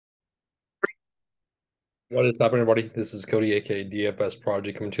What is happening, everybody? This is Cody, aka DFS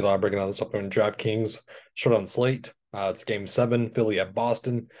Project, coming to you live, breaking down this upcoming DraftKings short on slate. It's Game 7, Philly at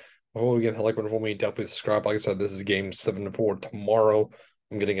Boston. Before we get like one for me, definitely subscribe. Like I said, this is Game 7 for tomorrow.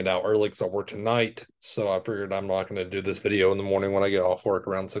 I'm getting it out early because I work tonight, so I figured I'm not going to do this video in the morning when I get off work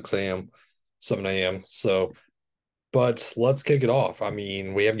around 6 a.m., 7 a.m. But let's kick it off. I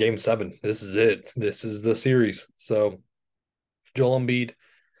mean, we have Game 7. This is it. This is the series. So, Joel Embiid,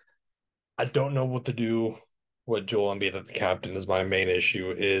 I don't know what to do with Joel Embiid as the captain is my main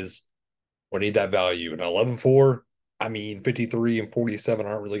issue is we need that value. And 11-4, I mean, 53 and 47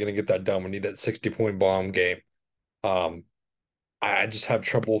 aren't really going to get that done. We need that 60-point bomb game. Um, I just have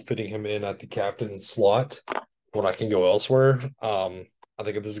trouble fitting him in at the captain slot when I can go elsewhere. I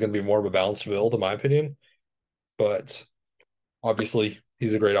think this is going to be more of a balanced build, in my opinion. But obviously,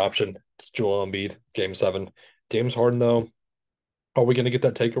 he's a great option. It's Joel Embiid, game 7. James Harden, though, are we going to get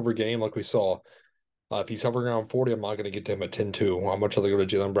that takeover game like we saw? If he's hovering around 40, I'm not going to get to him at 10-2. How much are they go to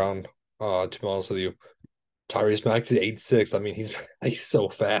Jaylen Brown? To be honest with you, Tyrese Maxey 8-6. I mean, he's so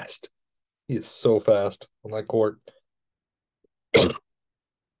fast. He is so fast on that court.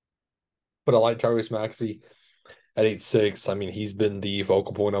 But I like Tyrese Maxey at 8-6. I mean, he's been the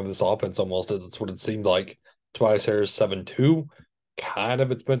focal point of this offense almost. That's what it seemed like. Tobias Harris 7-2. Kind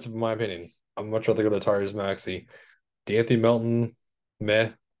of expensive in my opinion. I'd much rather go to Tyrese Maxey. D'Anthony Melton, meh.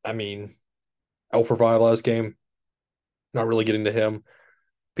 I mean, 0 for 5 last game. Not really getting to him.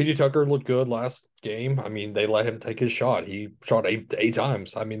 PG Tucker looked good last game. I mean, they let him take his shot. He shot eight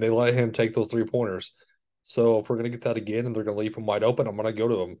times. I mean, they let him take those 3-pointers. So if we're gonna get that again and they're gonna leave him wide open, I'm gonna go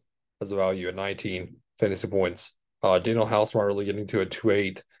to him as a value at 19 fantasy points. Daniel House not really getting to a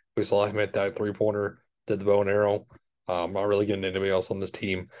 2-8. We saw him hit that 3-pointer, did the bow and arrow. I'm not really getting anybody else on this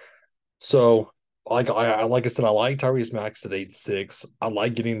team. So like I said, I like Tyrese Max at 8-6. I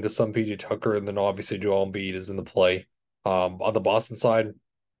like getting to some PG Tucker, and then obviously Joel Embiid is in the play. On the Boston side,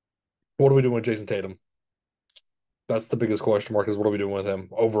 what are we doing with Jason Tatum? That's the biggest question mark is what are we doing with him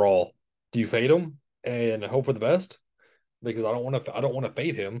overall? Do you fade him and hope for the best? Because I don't want to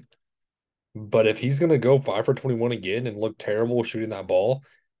fade him. But if he's gonna go 5 for 21 again and look terrible shooting that ball,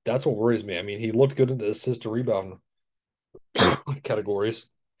 that's what worries me. I mean, he looked good in the assist to rebound categories.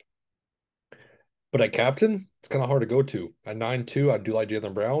 But at captain, it's kind of hard to go to. At 9-2, I do like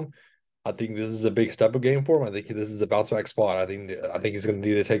Jaylen Brown. I think this is a big step up game for him. I think this is a bounce back spot. I think he's going to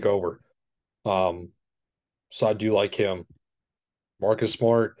need to take over. Um, so I do like him. Marcus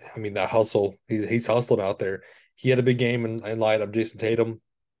Smart, I mean that hustle. He's hustling out there. He had a big game in light of Jason Tatum,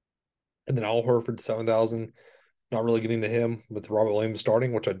 and then Al Horford 7,000. Not really getting to him with Robert Williams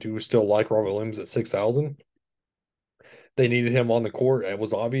starting, which I do still like Robert Williams at 6,000. They needed him on the court. It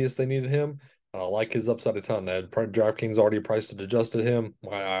was obvious they needed him. I like his upside a ton. That DraftKings already priced and adjusted him.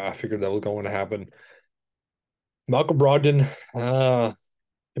 I figured that was going to happen. Malcolm Brogdon,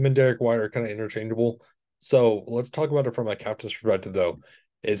 him and Derek White are kind of interchangeable. So let's talk about it from a captain's perspective, though.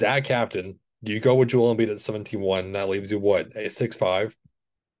 Is at captain, do you go with Joel Embiid at 17-1? That leaves you what, a 6-5?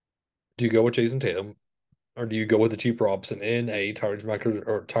 Do you go with Jason Tatum? Or do you go with the cheaper option in a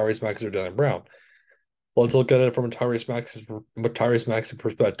Tyrese Maxey or Dylan Brown? Let's look at it from a Tyrese Maxey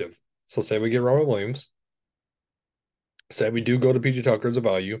perspective. So say we get Robert Williams. Say we do go to PG Tucker as a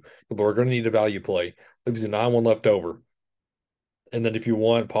value, but we're going to need a value play. Leaves you 9-1 left over. And then if you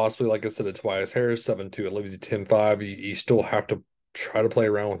want, possibly, like I said, a Tobias Harris 7-2, it leaves you 10-5. You still have to try to play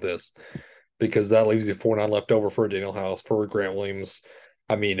around with this because that leaves you 4-9 left over for a Daniel House, for a Grant Williams.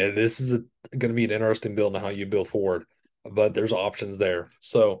 I mean, this is going to be an interesting build on how you build forward, but there's options there.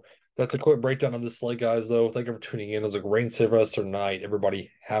 So that's a quick breakdown of this slate, guys, though. Thank you for tuning in. It was a great rest of the night.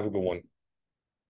 Everybody, have a good one.